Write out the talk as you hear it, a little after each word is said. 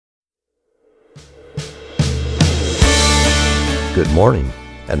Good morning,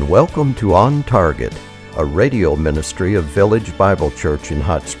 and welcome to On Target, a radio ministry of Village Bible Church in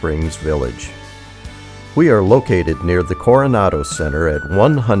Hot Springs Village. We are located near the Coronado Center at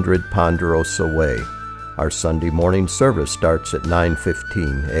 100 Ponderosa Way. Our Sunday morning service starts at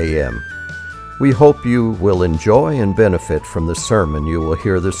 9:15 a.m. We hope you will enjoy and benefit from the sermon you will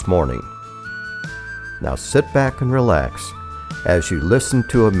hear this morning. Now sit back and relax as you listen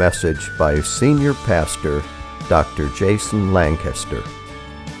to a message by Senior Pastor Dr. Jason Lancaster.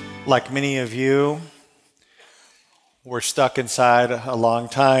 Like many of you, we're stuck inside a long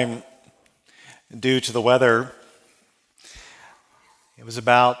time due to the weather. It was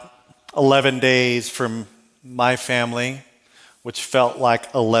about 11 days from my family, which felt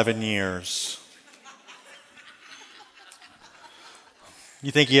like 11 years.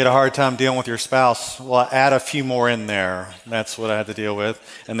 You think you had a hard time dealing with your spouse? Well, add a few more in there. That's what I had to deal with,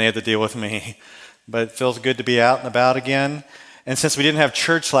 and they had to deal with me. But it feels good to be out and about again. And since we didn't have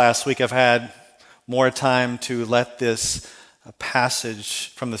church last week, I've had more time to let this passage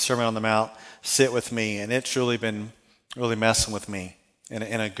from the Sermon on the Mount sit with me. And it's really been messing with me in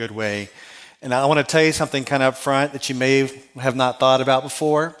a good way. And I want to tell you something kind of up front that you may have not thought about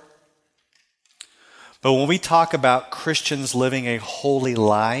before. But when we talk about Christians living a holy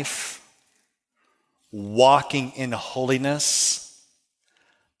life, walking in holiness,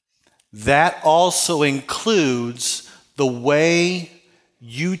 that also includes the way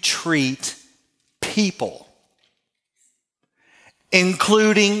you treat people,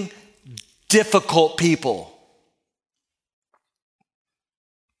 including difficult people.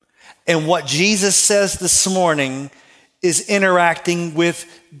 And what Jesus says this morning is interacting with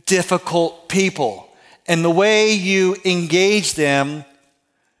difficult people. And the way you engage them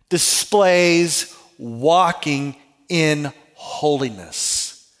displays walking in holiness.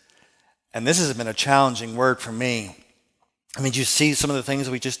 And this has been a challenging word for me. I mean, you see some of the things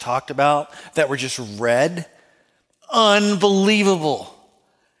we just talked about that were just read? Unbelievable.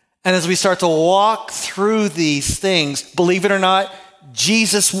 And as we start to walk through these things, believe it or not,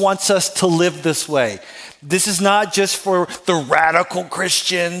 Jesus wants us to live this way. This is not just for the radical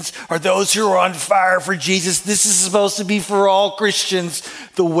Christians or those who are on fire for Jesus. This is supposed to be for all Christians,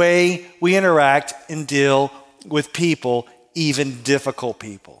 the way we interact and deal with people, even difficult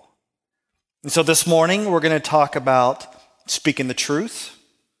people. And so this morning, we're going to talk about speaking the truth.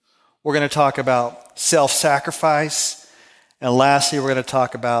 We're going to talk about self-sacrifice. And lastly, we're going to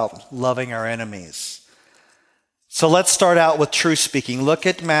talk about loving our enemies. So let's start out with truth speaking. Look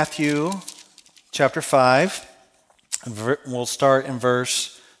at Matthew chapter 5. We'll start in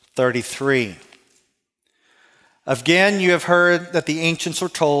verse 33. Again, you have heard that the ancients were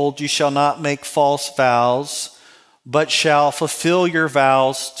told, you shall not make false vows, but shall fulfill your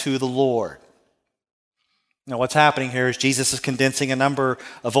vows to the Lord. Now, what's happening here is Jesus is condensing a number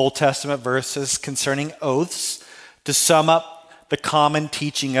of Old Testament verses concerning oaths to sum up the common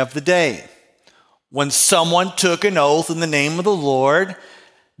teaching of the day. When someone took an oath in the name of the Lord,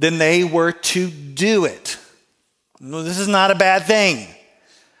 then they were to do it. Well, this is not a bad thing.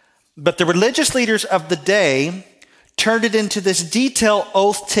 But the religious leaders of the day turned it into this detailed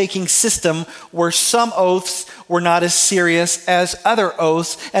oath-taking system where some oaths were not as serious as other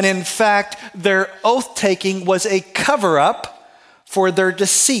oaths. And in fact, their oath-taking was a cover-up for their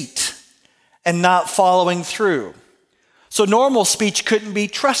deceit and not following through. So normal speech couldn't be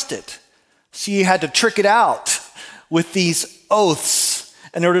trusted. So you had to trick it out with these oaths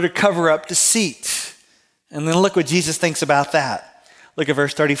in order to cover up deceit. And then look what Jesus thinks about that. Look at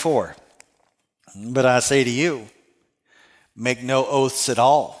verse 34. But I say to you, make no oaths at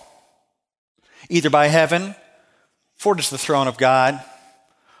all, either by heaven, for it is the throne of God,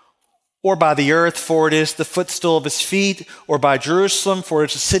 or by the earth, for it is the footstool of his feet, or by Jerusalem, for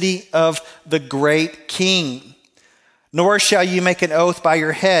it is the city of the great King. Nor shall you make an oath by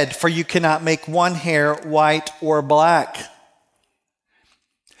your head, for you cannot make one hair white or black.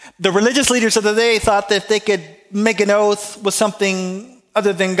 The religious leaders of the day thought that if they could make an oath with something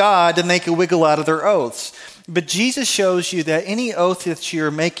other than God, then they could wiggle out of their oaths. But Jesus shows you that any oath that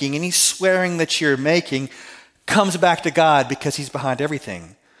you're making, any swearing that you're making, comes back to God because he's behind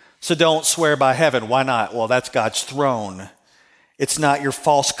everything. So don't swear by heaven. Why not? Well, that's God's throne. It's not your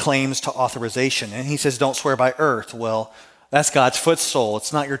false claims to authorization. And he says don't swear by earth. Well, that's God's footstool.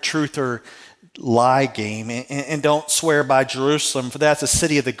 It's not your truth or lie game. And don't swear by Jerusalem, for that's the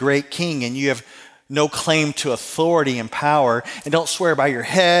city of the great King, and you have no claim to authority and power. And don't swear by your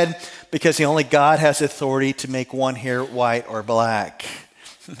head, because only God has authority to make one hair white or black.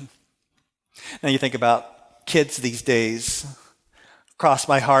 Now you think about kids these days. Cross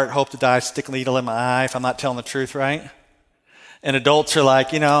my heart, hope to die, stick a needle in my eye if I'm not telling the truth, right? And adults are like,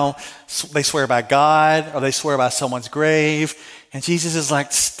 they swear by God or they swear by someone's grave. And Jesus is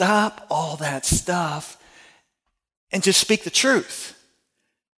like, stop all that stuff and just speak the truth.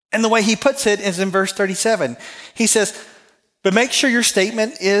 And the way he puts it is in verse 37. He says, but make sure your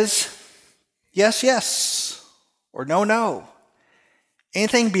statement is yes, yes, or no, no.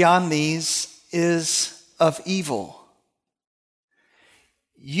 Anything beyond these is of evil.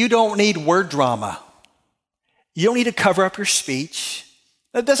 You don't need word drama. You don't need to cover up your speech.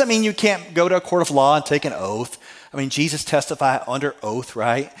 That doesn't mean you can't go to a court of law and take an oath. I mean, Jesus testified under oath,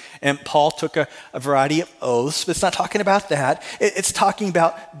 right? And Paul took a variety of oaths, but it's not talking about that. It's talking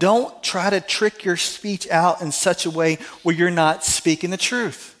about don't try to trick your speech out in such a way where you're not speaking the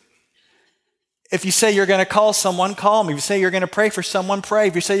truth. If you say you're going to call someone, call them. If you say you're going to pray for someone, pray.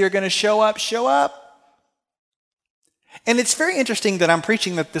 If you say you're going to show up, show up. And it's very interesting that I'm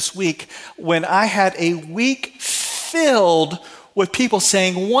preaching that this week when I had a week filled with people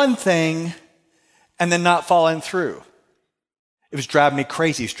saying one thing and then not following through. It was driving me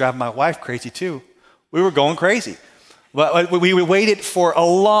crazy. It was driving my wife crazy too. We were going crazy. We waited for a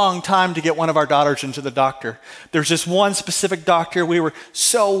long time to get one of our daughters into the doctor. There's just one specific doctor we were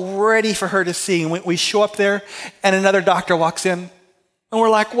so ready for her to see. And we show up there and another doctor walks in and we're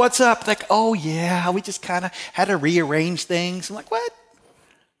like, what's up? Like, oh yeah, we just kind of had to rearrange things. I'm like, what?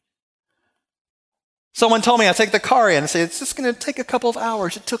 Someone told me I take the car in and say, it's just going to take a couple of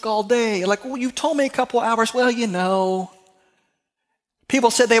hours. It took all day. Like, well, you told me a couple of hours. Well,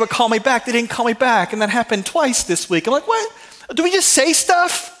 People said they would call me back. They didn't call me back. And that happened twice this week. I'm like, what? Do we just say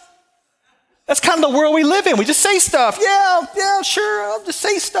stuff? That's kind of the world we live in. We just say stuff. Yeah, sure, I'll just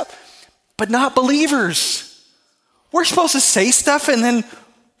say stuff. But not believers. We're supposed to say stuff and then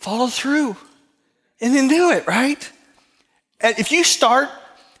follow through and then do it, right? And if you start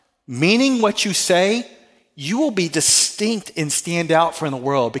meaning what you say, you will be distinct and stand out from the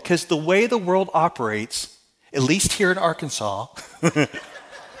world, because the way the world operates, at least here in Arkansas,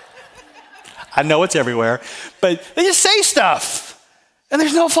 I know it's everywhere, but they just say stuff and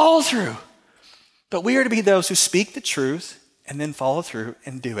there's no follow through. But we are to be those who speak the truth and then follow through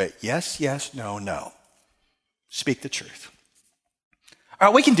and do it. Yes, yes, no, no. Speak the truth. All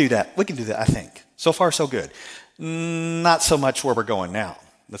right, we can do that. We can do that, I think. So far, so good. Not so much where we're going now.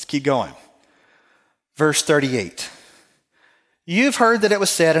 Let's keep going. Verse 38. You've heard that it was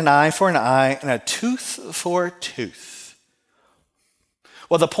said, an eye for an eye and a tooth for a tooth.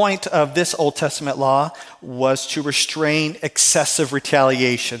 Well, the point of this Old Testament law was to restrain excessive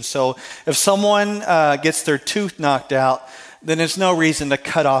retaliation. So if someone gets their tooth knocked out, then there's no reason to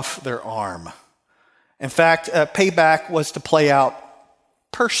cut off their arm. In fact, payback was to play out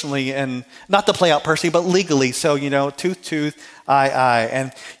personally, and not to play out personally, but legally. So, tooth, tooth, eye.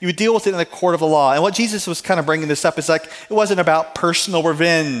 And you would deal with it in the court of the law. And what Jesus was kind of bringing this up is like, it wasn't about personal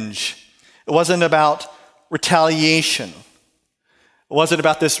revenge. It wasn't about retaliation. It wasn't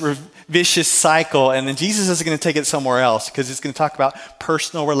about this vicious cycle. And then Jesus is going to take it somewhere else, because it's going to talk about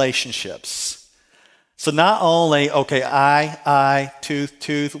personal relationships. So not only, okay, eye, tooth,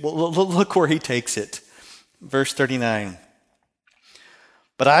 tooth. Well, look where he takes it. Verse 39.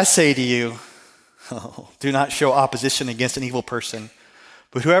 But I say to you, do not show opposition against an evil person,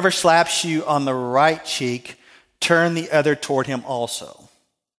 but whoever slaps you on the right cheek, turn the other toward him also.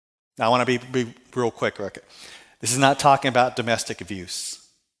 Now I want to be real quick. Okay. This is not talking about domestic abuse.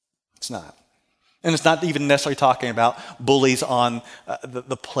 It's not. And it's not even necessarily talking about bullies on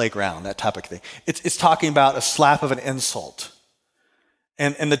the playground, that type of thing. It's talking about a slap of an insult.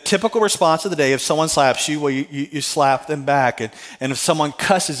 And the typical response of the day, if someone slaps you, well, you slap them back. And if someone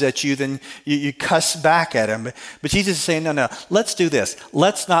cusses at you, then you cuss back at them. But Jesus is saying, no, let's do this.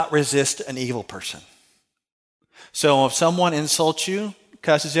 Let's not resist an evil person. So if someone insults you,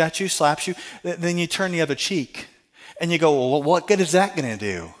 cusses at you, slaps you, then you turn the other cheek. And you go, well, what good is that going to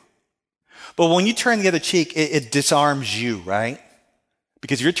do? But when you turn the other cheek, it disarms you, right?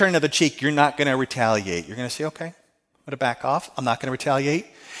 Because if you're turning the other cheek, you're not going to retaliate. You're going to say, okay, I'm going to back off. I'm not going to retaliate.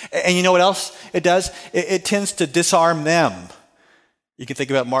 And you know what else it does? It tends to disarm them. You can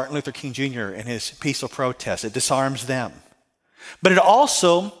think about Martin Luther King Jr. and his peaceful protest. It disarms them. But it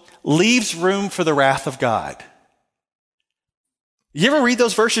also leaves room for the wrath of God. You ever read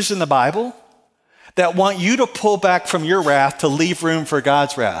those verses in the Bible that want you to pull back from your wrath to leave room for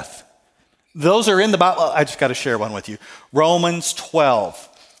God's wrath? Those are in the Bible. I just got to share one with you. Romans 12,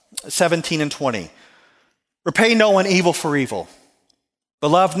 17 and 20. Repay no one evil for evil.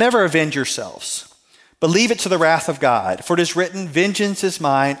 Beloved, never avenge yourselves, but leave it to the wrath of God. For it is written, vengeance is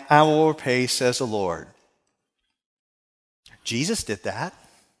mine, I will repay, says the Lord. Jesus did that.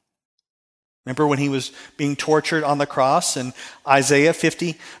 Remember when he was being tortured on the cross? And Isaiah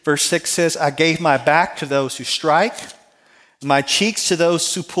 50, verse 6 says, I gave my back to those who strike, my cheeks to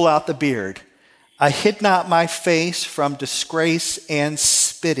those who pull out the beard. I hid not my face from disgrace and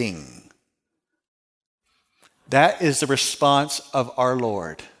spitting. That is the response of our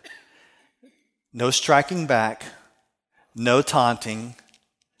Lord. No striking back, no taunting,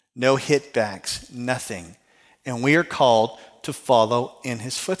 no hitbacks, nothing. And we are called to follow in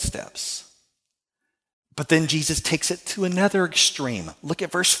his footsteps. But then Jesus takes it to another extreme. Look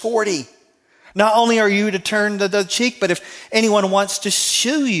at verse 40. Not only are you to turn the cheek, but if anyone wants to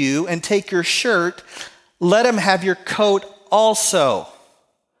sue you and take your shirt, let him have your coat also.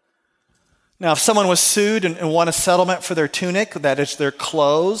 Now, if someone was sued and won a settlement for their tunic, that is their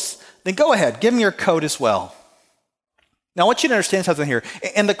clothes, then go ahead, give them your coat as well. Now, I want you to understand something here.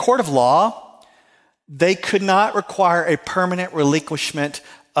 In the court of law, they could not require a permanent relinquishment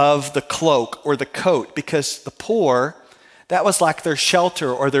of the cloak or the coat because the poor, that was like their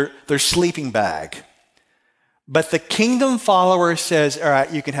shelter or their sleeping bag. But the kingdom follower says, all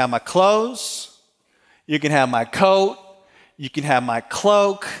right, you can have my clothes, you can have my coat, you can have my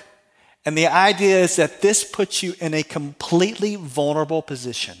cloak. And the idea is that this puts you in a completely vulnerable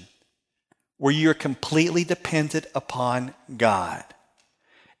position where you're completely dependent upon God.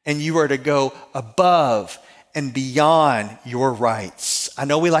 And you are to go above and beyond your rights. I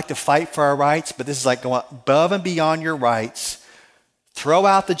know we like to fight for our rights, but this is like going above and beyond your rights. Throw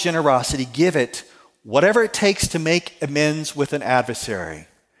out the generosity, give it whatever it takes to make amends with an adversary.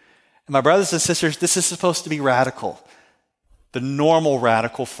 And my brothers and sisters, this is supposed to be radical, the normal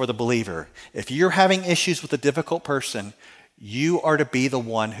radical for the believer. If you're having issues with a difficult person, you are to be the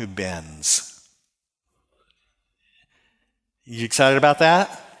one who bends. You excited about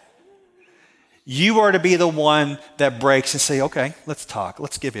that? You are to be the one that breaks and say, okay, let's talk,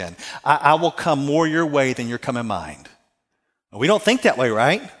 let's give in. I will come more your way than you're coming mine. We don't think that way,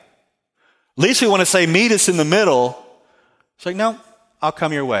 right? At least we want to say, meet us in the middle. It's like, no, I'll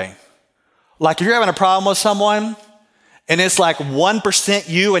come your way. Like if you're having a problem with someone and it's like 1%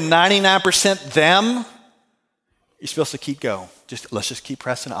 you and 99% them, you're supposed to keep going. Let's just keep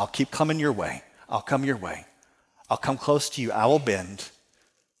pressing. I'll keep coming your way. I'll come your way. I'll come close to you. I will bend.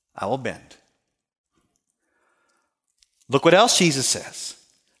 I will bend. Look what else Jesus says.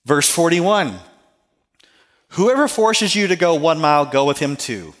 Verse 41. Whoever forces you to go 1 mile, go with him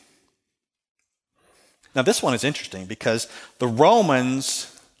 2. Now this one is interesting because the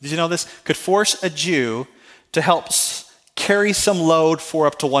Romans, did you know this, could force a Jew to help carry some load for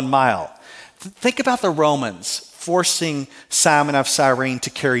up to 1 mile. Think about the Romans forcing Simon of Cyrene to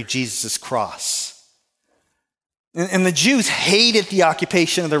carry Jesus' cross. And the Jews hated the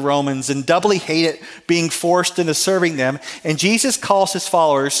occupation of the Romans and doubly hated being forced into serving them. And Jesus calls his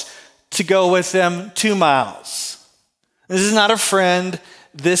followers to go with them 2 miles. This is not a friend.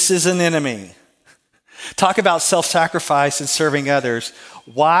 This is an enemy. Talk about self-sacrifice and serving others.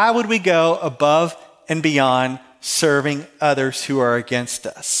 Why would we go above and beyond serving others who are against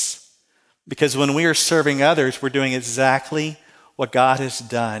us? Because when we are serving others, we're doing exactly what God has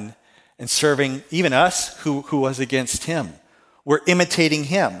done and serving even us who was against him. We're imitating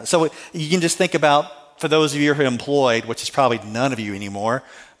him. So you can just think about, for those of you who are employed, which is probably none of you anymore,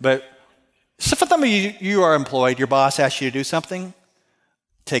 but so for some of you, you are employed, your boss asks you to do something,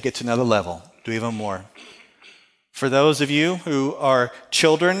 take it to another level, do even more. For those of you who are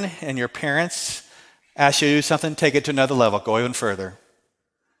children and your parents ask you to do something, take it to another level, go even further.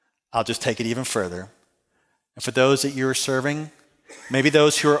 I'll just take it even further. And for those that you're serving, maybe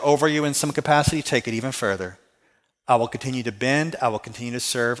those who are over you in some capacity, take it even further. I will continue to bend. I will continue to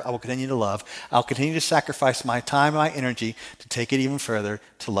serve. I will continue to love. I'll continue to sacrifice my time, my energy to take it even further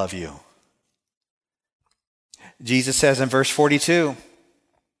to love you. Jesus says in verse 42,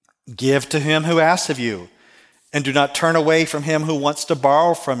 give to him who asks of you, and do not turn away from him who wants to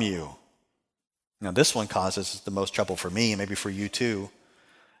borrow from you. Now this one causes the most trouble for me, and maybe for you too.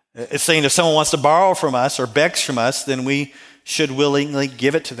 It's saying if someone wants to borrow from us or begs from us, then we should willingly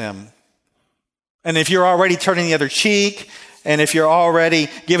give it to them. And if you're already turning the other cheek, and if you're already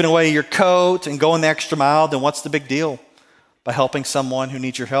giving away your coat and going the extra mile, then what's the big deal by helping someone who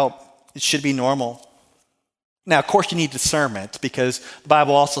needs your help? It should be normal. Now, of course, you need discernment because the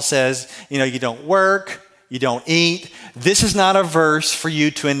Bible also says, you don't work, you don't eat. This is not a verse for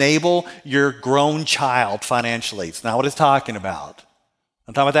you to enable your grown child financially. It's not what it's talking about.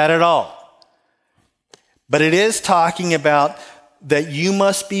 I'm not talking about that at all. But it is talking about that you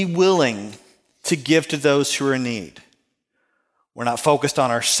must be willing to give to those who are in need. We're not focused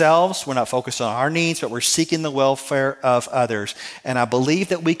on ourselves. We're not focused on our needs, but we're seeking the welfare of others. And I believe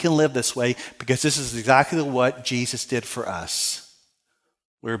that we can live this way because this is exactly what Jesus did for us.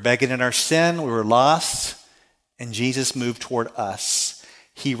 We were begging in our sin. We were lost. And Jesus moved toward us.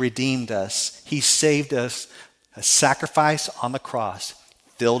 He redeemed us. He saved us. A sacrifice on the cross.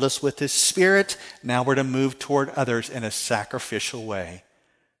 Filled us with His Spirit. Now we're to move toward others in a sacrificial way.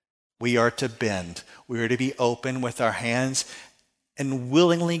 We are to bend. We are to be open with our hands and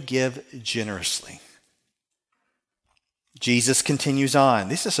willingly give generously. Jesus continues on.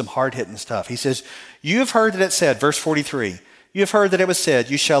 This is some hard-hitting stuff. He says, you have heard that it said, verse 43, you have heard that it was said,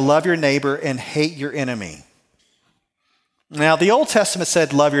 you shall love your neighbor and hate your enemy. Now, the Old Testament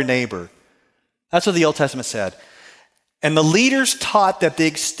said, love your neighbor. That's what the Old Testament said. And the leaders taught that the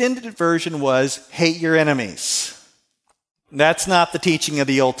extended version was, hate your enemies. That's not the teaching of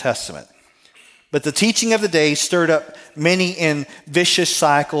the Old Testament. But the teaching of the day stirred up many in vicious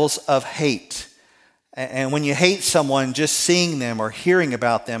cycles of hate. And when you hate someone, just seeing them or hearing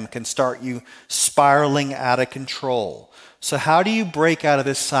about them can start you spiraling out of control. So how do you break out of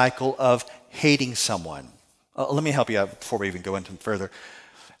this cycle of hating someone? Let me help you out before we even go into further.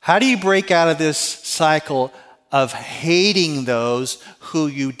 How do you break out of this cycle of hating those who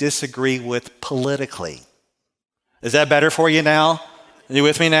you disagree with politically? Is that better for you now? Are you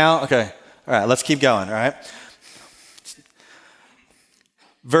with me now? Okay. All right, let's keep going, all right?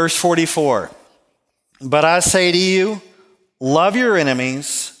 Verse 44. But I say to you, love your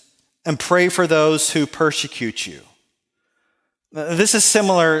enemies and pray for those who persecute you. This is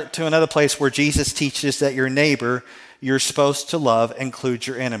similar to another place where Jesus teaches that your neighbor you're supposed to love includes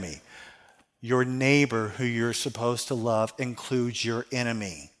your enemy. Your neighbor who you're supposed to love includes your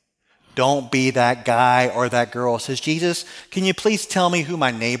enemy. Don't be that guy or that girl who says, Jesus, can you please tell me who my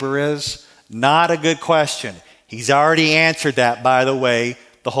neighbor is? Not a good question. He's already answered that, by the way,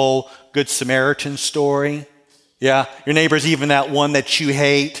 the whole Good Samaritan story. Yeah, your neighbor's even that one that you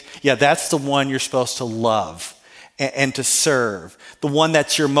hate. Yeah, that's the one you're supposed to love and to serve. The one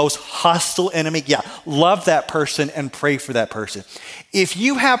that's your most hostile enemy. Yeah, love that person and pray for that person. If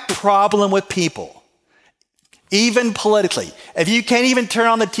you have problem with people, even politically, if you can't even turn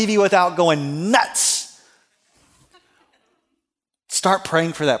on the TV without going nuts, start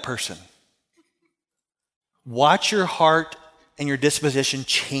praying for that person. Watch your heart and your disposition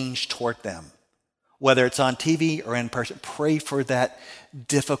change toward them. Whether it's on TV or in person, pray for that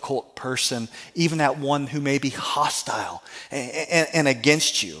difficult person, even that one who may be hostile and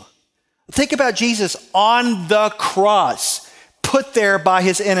against you. Think about Jesus on the cross, put there by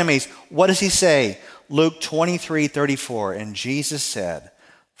his enemies. What does he say? Luke 23:34, and Jesus said,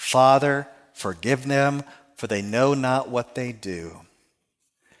 Father, forgive them, for they know not what they do.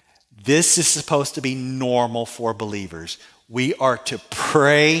 This is supposed to be normal for believers. We are to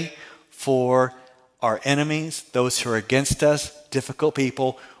pray for our enemies, those who are against us, difficult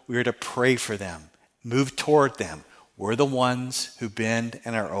people. We are to pray for them, move toward them. We're the ones who bend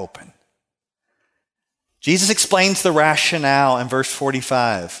and are open. Jesus explains the rationale in verse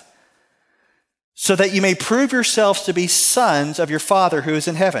 45. So that you may prove yourselves to be sons of your Father who is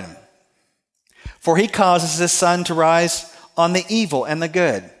in heaven. For he causes his sun to rise on the evil and the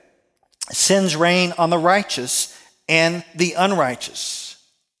good, sends rain on the righteous and the unrighteous.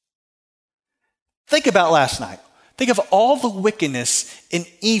 Think about last night. Think of all the wickedness and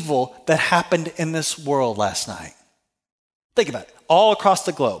evil that happened in this world last night. Think about it, all across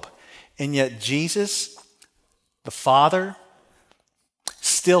the globe. And yet Jesus, the Father,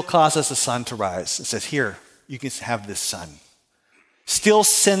 still causes the sun to rise. It says, here, you can have this sun. Still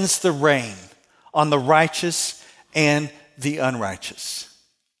sends the rain on the righteous and the unrighteous.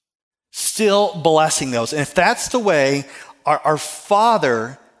 Still blessing those. And if that's the way our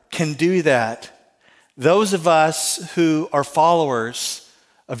Father can do that, those of us who are followers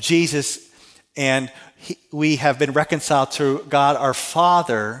of Jesus and we have been reconciled to God our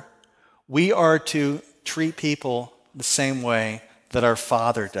Father, we are to treat people the same way that our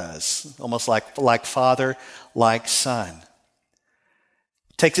Father does. Almost like Father, like Son.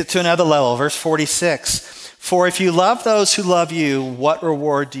 Takes it to another level. Verse 46. For if you love those who love you, what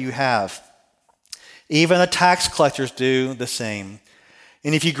reward do you have? Even the tax collectors do the same.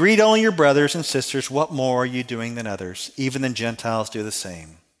 And if you greet only your brothers and sisters, what more are you doing than others? Even the Gentiles do the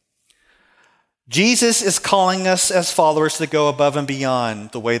same. Jesus is calling us as followers to go above and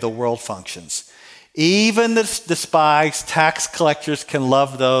beyond the way the world functions. Even the despised tax collectors can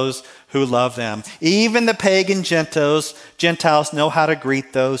love those who love them. Even the pagan Gentiles know how to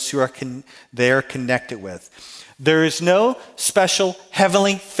greet those who they are connected with. There is no special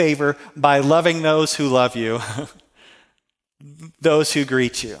heavenly favor by loving those who love you. those who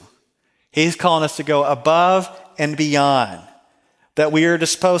greet you. He's calling us to go above and beyond. That we are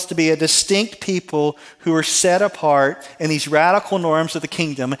supposed to be a distinct people who are set apart in these radical norms of the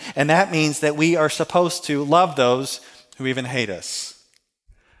kingdom, and that means that we are supposed to love those who even hate us.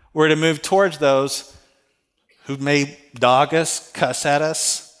 We're to move towards those who may dog us, cuss at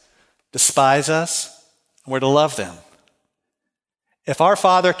us, despise us, and we're to love them. If our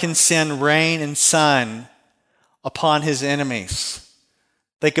Father can send rain and sun upon his enemies,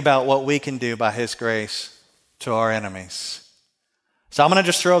 think about what we can do by his grace to our enemies. So I'm going to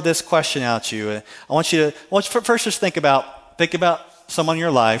just throw this question out to you. I want you to first just think about someone in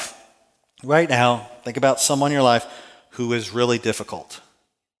your life right now. Think about someone in your life who is really difficult.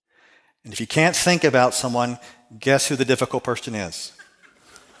 And if you can't think about someone, guess who the difficult person is?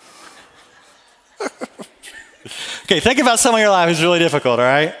 Okay, think about someone in your life who's really difficult, all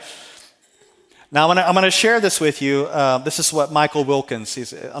right? Now I'm going to share this with you. This is what Michael Wilkins,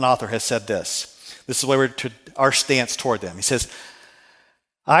 he's an author, has said this. This is our stance toward them. He says,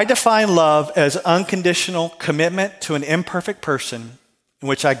 I define love as unconditional commitment to an imperfect person in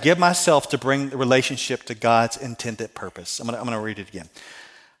which I give myself to bring the relationship to God's intended purpose. I'm going to read it again.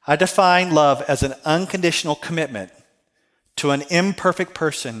 I define love as an unconditional commitment to an imperfect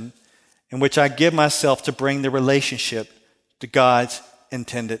person in which I give myself to bring the relationship to God's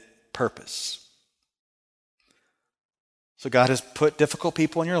intended purpose. So God has put difficult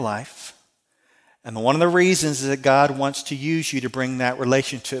people in your life. And one of the reasons is that God wants to use you to bring that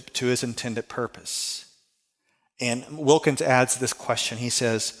relationship to his intended purpose. And Wilkins adds this question. He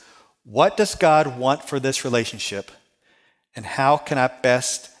says, what does God want for this relationship? And how can I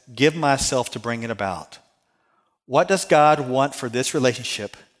best give myself to bring it about? What does God want for this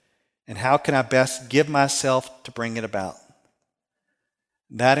relationship? And how can I best give myself to bring it about?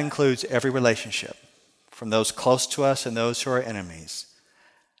 That includes every relationship, from those close to us and those who are enemies.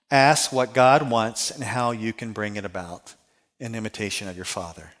 Ask what God wants and how you can bring it about in imitation of your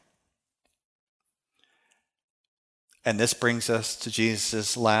Father. And this brings us to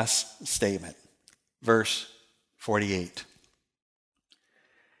Jesus' last statement, verse 48.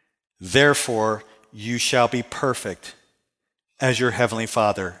 Therefore, you shall be perfect as your heavenly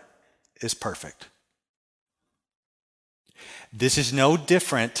Father is perfect. This is no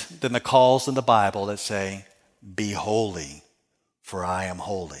different than the calls in the Bible that say, be holy, for I am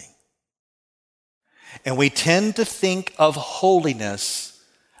holy. And we tend to think of holiness,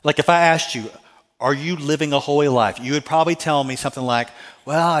 like if I asked you, are you living a holy life? You would probably tell me something like,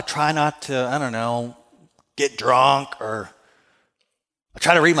 well, I try not to, get drunk, or I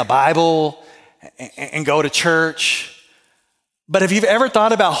try to read my Bible and go to church. But have you ever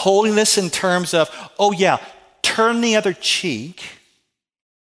thought about holiness in terms of, turn the other cheek?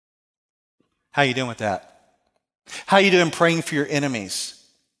 How are you doing with that? How are you doing praying for your enemies?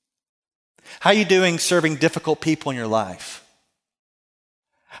 How are you doing serving difficult people in your life?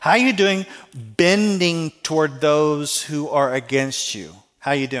 How are you doing bending toward those who are against you?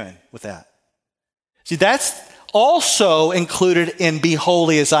 How are you doing with that? See, that's also included in be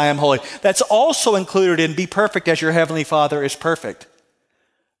holy as I am holy. That's also included in be perfect as your heavenly Father is perfect.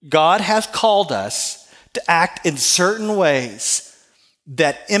 God has called us to act in certain ways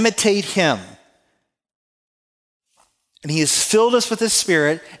that imitate him. And he has filled us with his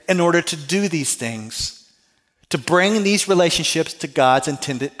Spirit in order to do these things, to bring these relationships to God's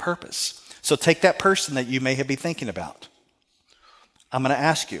intended purpose. So take that person that you may be thinking about. I'm going to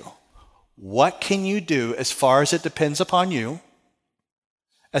ask you, what can you do as far as it depends upon you,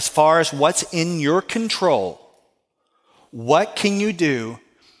 as far as what's in your control? What can you do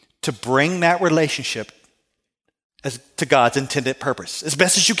to bring that relationship to God's intended purpose as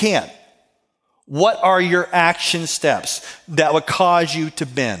best as you can? What are your action steps that would cause you to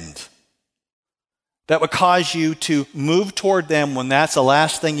bend? That would cause you to move toward them when that's the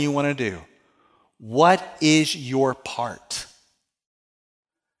last thing you want to do? What is your part?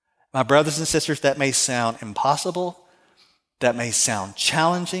 My brothers and sisters, that may sound impossible. That may sound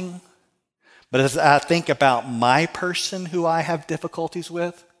challenging. But as I think about my person who I have difficulties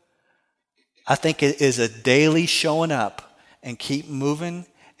with, I think it is a daily showing up and keep moving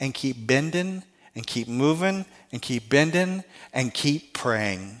and keep bending and keep moving and keep bending and keep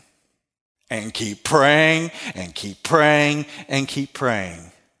praying and keep praying and keep praying and keep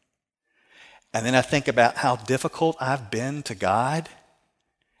praying. And then I think about how difficult I've been to God,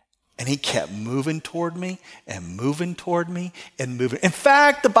 and he kept moving toward me and moving toward me and moving. In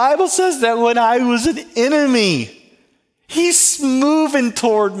fact, the Bible says that when I was an enemy, he's moving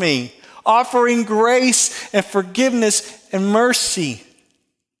toward me, offering grace and forgiveness and mercy.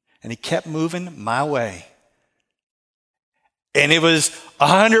 And he kept moving my way. And it was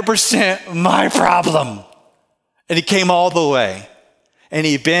 100% my problem. And he came all the way. And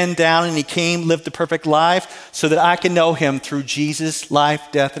he bent down and he came, lived the perfect life so that I can know him through Jesus' life,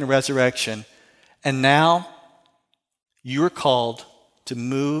 death, and resurrection. And now you are called to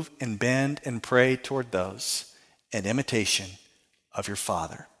move and bend and pray toward those in imitation of your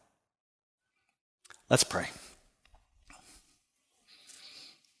Father. Let's pray.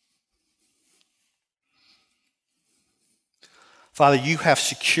 Father, you have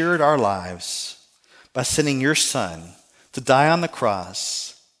secured our lives by sending your Son to die on the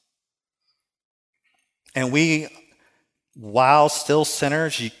cross. And we, while still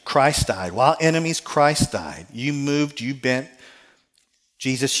sinners, Christ died. While enemies, Christ died. You moved, you bent.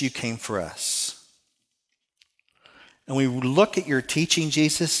 Jesus, you came for us. And we look at your teaching,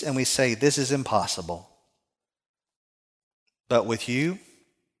 Jesus, and we say, this is impossible. But with you,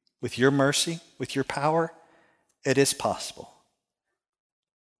 with your mercy, with your power, it is possible.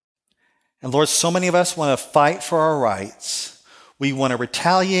 And Lord, so many of us want to fight for our rights. We want to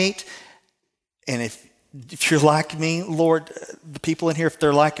retaliate. And if you're like me, Lord, the people in here, if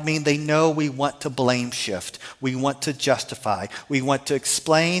they're like me, they know we want to blame shift. We want to justify. We want to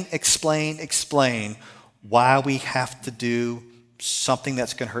explain why we have to do something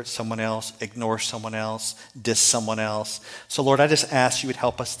that's going to hurt someone else, ignore someone else, diss someone else. So Lord, I just ask you would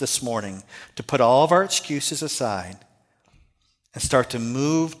help us this morning to put all of our excuses aside and start to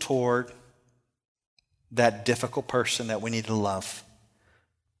move toward that difficult person that we need to love.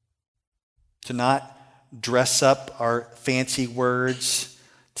 To not dress up our fancy words,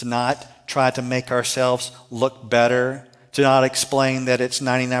 to not try to make ourselves look better, to not explain that it's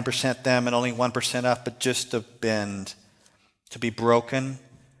 99% them and only 1% us, but just to bend, to be broken,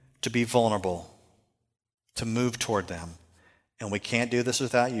 to be vulnerable, to move toward them. And we can't do this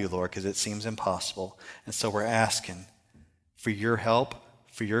without you, Lord, because it seems impossible. And so we're asking for your help,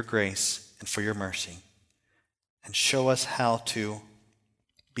 for your grace, and for your mercy. And show us how to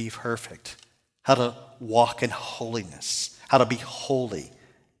be perfect, how to walk in holiness, how to be holy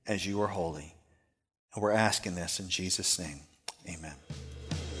as you are holy. And we're asking this in Jesus' name. Amen.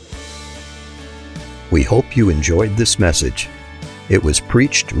 We hope you enjoyed this message. It was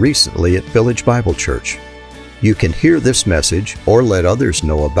preached recently at Village Bible Church. You can hear this message or let others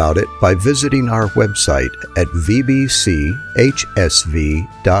know about it by visiting our website at vbchsv.org.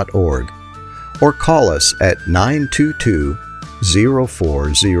 or call us at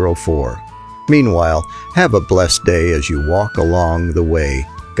 922-0404. Meanwhile, have a blessed day as you walk along the way,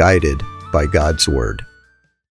 guided by God's Word.